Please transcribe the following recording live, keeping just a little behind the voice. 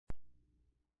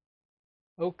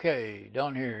Okay,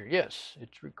 down here, yes,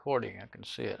 it's recording. I can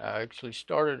see it. I actually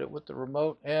started it with the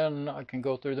remote, and I can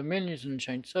go through the menus and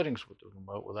change settings with the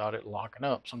remote without it locking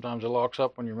up. Sometimes it locks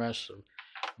up when you mess a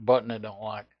button I don't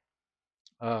like.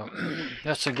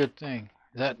 That's a good thing.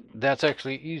 That's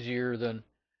actually easier than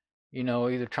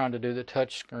either trying to do the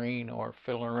touch screen or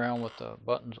fiddling around with the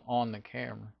buttons on the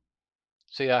camera.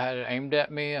 See, I had it aimed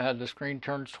at me. I had the screen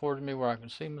turned towards me where I can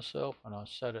see myself, and I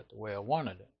set it the way I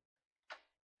wanted it.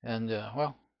 And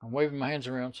well, I'm waving my hands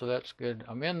around, so that's good.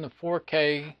 I'm in the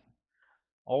 4K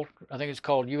Ultra. I think it's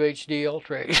called UHD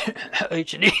Ultra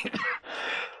HD.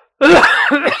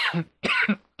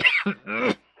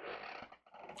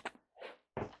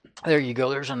 There you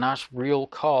go. There's a nice real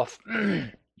cough.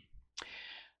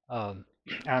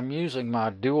 I'm using my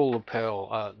dual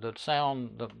lapel. The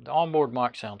onboard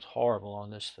mic sounds horrible on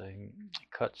this thing.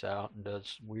 It cuts out and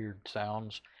does weird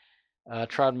sounds. I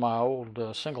tried my old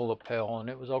single lapel and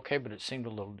it was okay, but it seemed a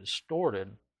little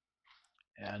distorted.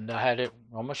 And I had it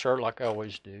on my shirt like I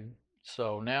always do.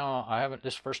 So now I haven't.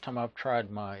 This is the first time I've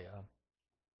tried my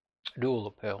dual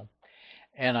lapel,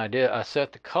 and I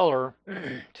set the color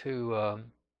to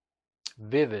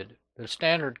vivid. The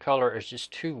standard color is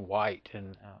just too white,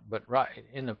 and but right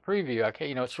in the preview, I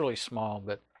can't. It's really small,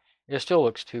 but it still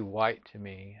looks too white to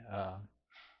me.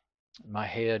 My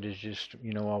head is just a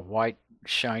white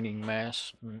shining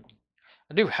mass.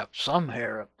 I do have some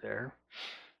hair up there,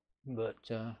 but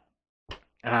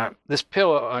this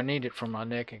pillow I need it for my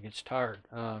neck. It gets tired.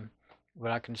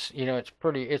 But I can, it's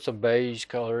pretty. It's a beige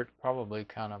color. It probably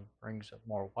kind of brings up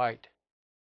more white,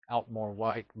 out more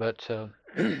white. But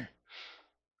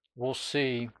we'll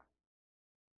see.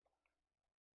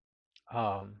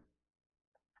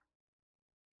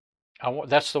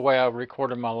 That's the way I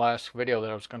recorded my last video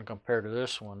that I was going to compare to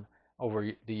this one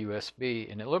over the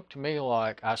USB, and it looked to me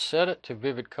like I set it to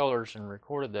vivid colors and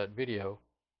recorded that video,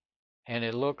 and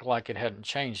it looked like it hadn't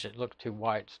changed. It looked too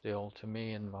white still to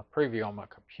me in my preview on my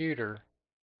computer.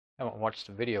 I haven't watched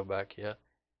the video back yet,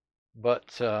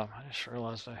 but I just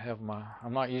realized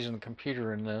I'm not using the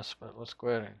computer in this, but let's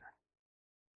go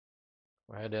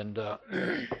ahead and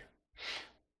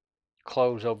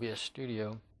close OBS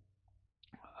Studio.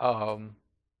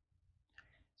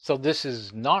 So this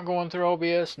is not going through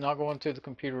OBS, not going through the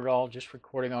computer at all, just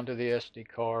recording onto the SD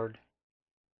card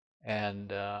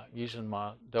and using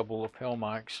my double lapel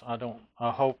mics.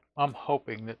 I'm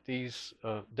hoping that these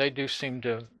they do seem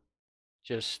to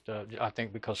just I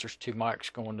think because there's two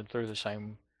mics going through the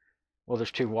same, well, there's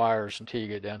two wires until you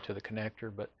get down to the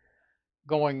connector, but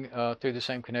going through the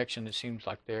same connection, it seems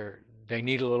like they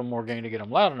need a little more gain to get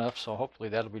them loud enough. So hopefully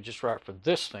that'll be just right for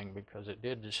this thing, because it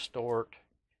did distort,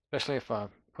 especially if I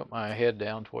put my head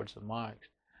down towards the mics.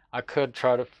 I could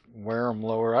try to wear them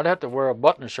lower. I'd have to wear a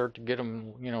button shirt to get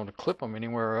them, to clip them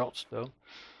anywhere else though.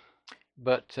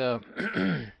 But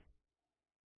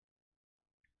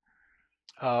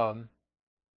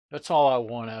that's all I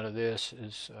want out of this.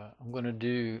 Is I'm going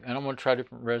to try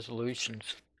different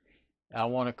resolutions. I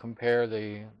want to compare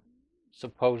the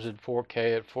supposed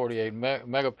 4K at 48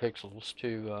 megapixels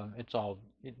to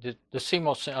the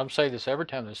CMOS. I'm saying this every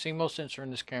time. The CMOS sensor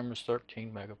in this camera is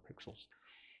 13 megapixels,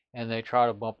 and they try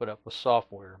to bump it up with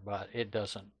software, but it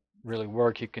doesn't really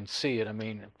work. You can see it. I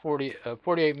mean, 48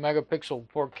 megapixel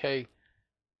 4K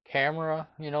camera,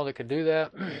 that could do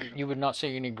that, you would not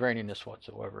see any graininess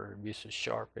whatsoever. It'd be so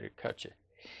sharp it'd cut you.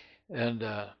 And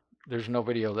there's no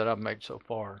video that I've made so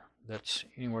far that's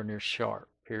anywhere near sharp,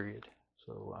 period.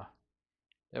 So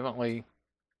definitely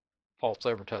false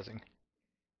advertising.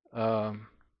 I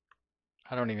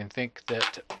don't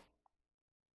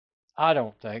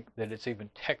think that it's even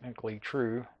technically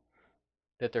true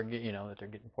that they're getting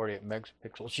 48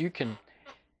 megapixels. You can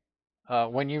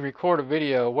when you record a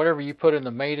video, whatever you put in the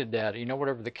metadata,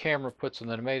 whatever the camera puts in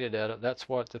the metadata, that's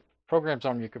what the programs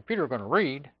on your computer are going to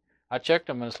read. I checked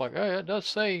them and it's like, oh, yeah, it does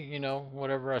say,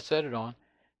 whatever I set it on.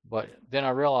 But then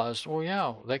I realized, well,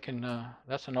 yeah, they can,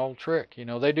 that's an old trick.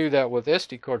 They do that with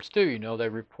SD cards too. They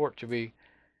report to be,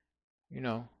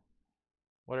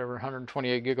 whatever,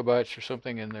 128 gigabytes or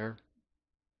something in there.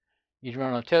 You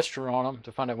run a tester on them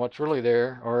to find out what's really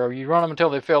there, or you run them until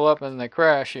they fill up and they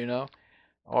crash,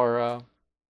 or,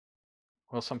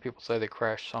 well, some people say they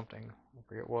crashed something. I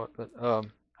forget what, but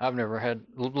I've never had,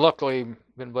 luckily,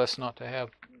 been blessed not to have.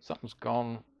 Something's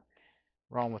gone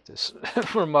wrong with this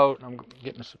remote. I'm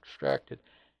getting distracted.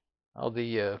 I don't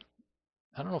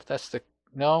know if that's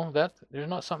no, there's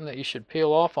not something that you should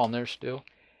peel off on there still.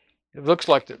 It looks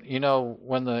like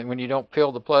when you don't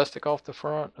peel the plastic off the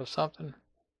front of something.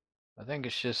 I think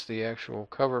it's just the actual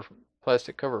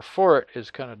plastic cover for it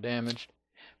is kind of damaged.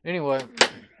 Anyway,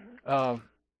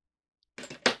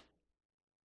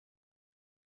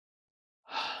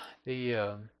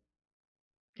 the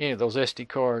those SD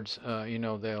cards,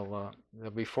 they'll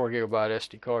be 4 GB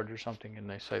SD cards or something, and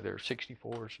they say they're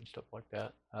 64s and stuff like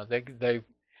that. They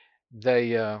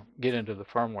get into the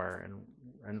firmware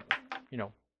and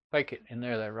fake it in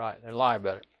there. They lie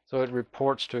about it, so it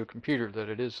reports to a computer that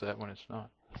it is that when it's not.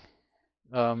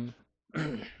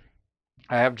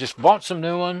 I have just bought some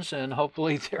new ones, and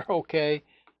hopefully they're okay.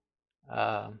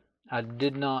 I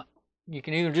did not. You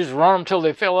can either just run them till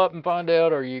they fill up and find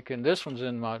out, or you can. This one's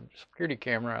in my security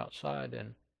camera outside,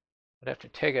 and I'd have to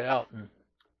take it out and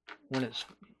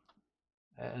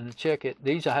check it.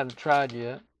 These I haven't tried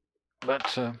yet, but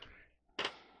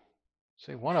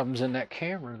see, one of them's in that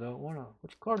camera though.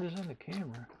 Which card is in the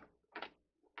camera?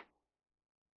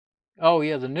 Oh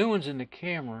yeah, the new one's in the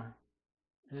camera.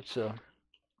 It's I don't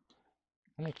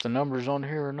know if the number's on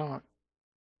here or not.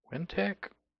 Wintech.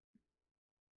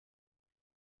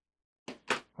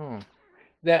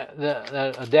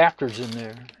 That adapter's in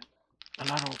there, and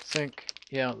I don't think,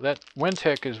 that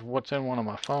Wintech is what's in one of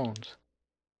my phones.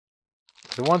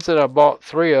 The ones that I bought,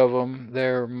 3 of them,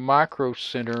 they're Micro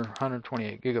Center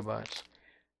 128 gigabytes.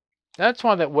 That's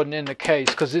why that wasn't in the case,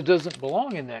 because it doesn't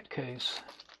belong in that case.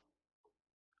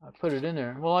 I put it in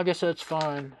there. Well, I guess that's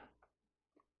fine,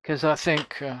 because I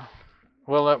think,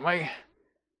 well, that may.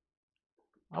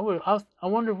 I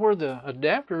wonder where the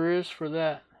adapter is for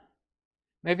that.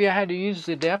 Maybe I had to use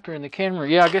the adapter in the camera.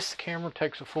 Yeah, I guess the camera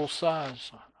takes a full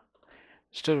size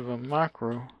instead of a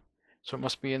micro, so it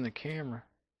must be in the camera.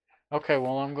 Okay,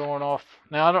 well, I'm going off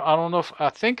now. I don't know if I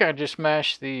think I just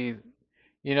mashed the,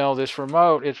 this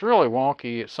remote. It's really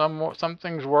wonky. Some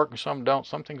things work and some don't.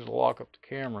 Some things will lock up the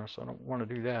camera, so I don't want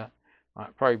to do that.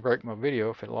 Might probably break my video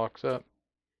if it locks up.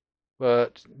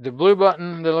 But the blue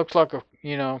button that looks like a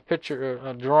picture,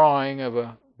 a drawing of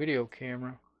a video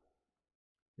camera,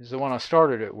 is the one I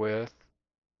started it with,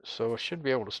 so I should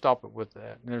be able to stop it with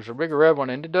that. And there's a bigger red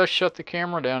one, and it does shut the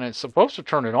camera down. It's supposed to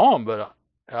turn it on, but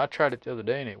I tried it the other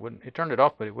day, and it wouldn't. It turned it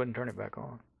off, but it wouldn't turn it back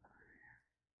on.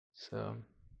 So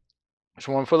there's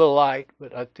one for the light,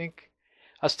 but I think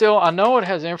I know it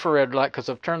has infrared light because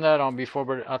I've turned that on before.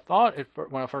 But I thought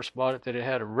when I first bought it that it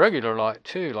had a regular light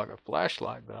too, like a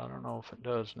flashlight, but I don't know if it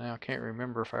does now. I can't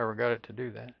remember if I ever got it to do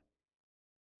that.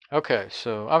 Okay,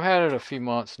 so I've had it a few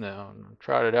months now and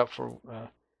tried it out for a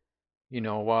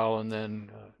while, and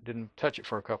then didn't touch it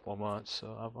for a couple of months.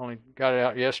 So I've only got it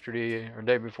out yesterday or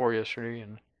day before yesterday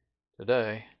and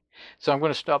today. So I'm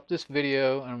going to stop this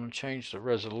video and I'm going to change the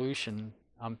resolution.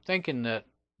 I'm thinking that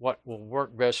what will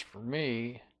work best for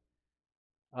me,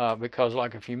 because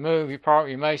like if you move,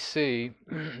 you may see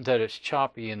that it's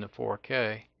choppy in the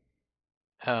 4K.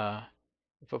 If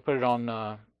I put it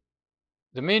on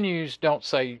the menus don't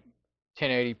say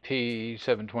 1080p,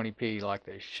 720p like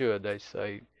they should. They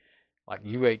say like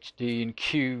UHD and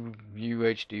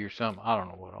QUHD or something. I don't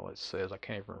know what all it says. I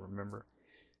can't even remember.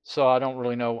 So I don't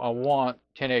really know. I want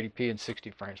 1080p and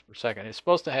 60 frames per second. It's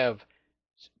supposed to have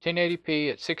 1080p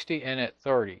at 60 and at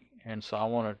 30. And so I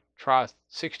want to try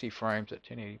 60 frames at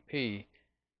 1080p,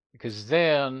 because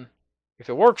then if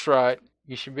it works right,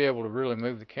 you should be able to really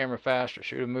move the camera fast, or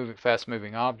shoot a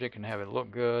fast-moving object and have it look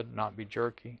good, not be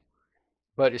jerky.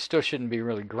 But it still shouldn't be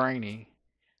really grainy.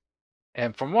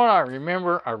 And from what I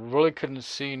remember, I really couldn't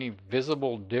see any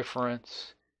visible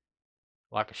difference,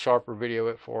 like a sharper video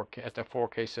at the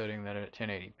 4K setting than at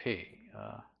 1080p,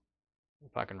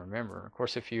 if I can remember. Of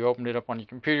course, if you opened it up on your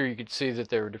computer, you could see that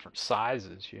there were different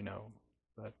sizes,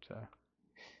 But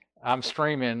I'm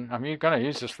streaming. I'm going to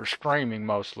use this for streaming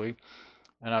mostly,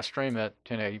 and I stream at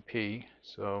 1080p.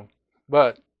 So,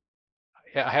 but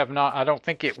I have not. I don't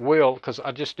think it will, because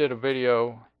I just did a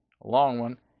video, a long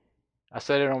one. I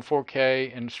set it on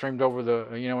 4K and streamed over the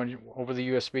over the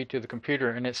USB to the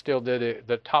computer, and it still did it.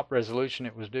 The top resolution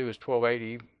it was due is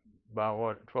 1280 by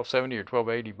 1270 or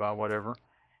 1280 by whatever,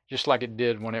 just like it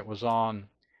did when it was on.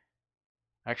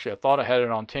 Actually, I thought I had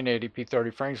it on 1080p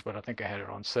 30 frames, but I think I had it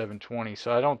on 720.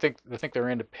 So I think they're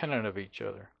independent of each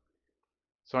other.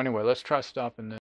 So anyway, let's try stopping this.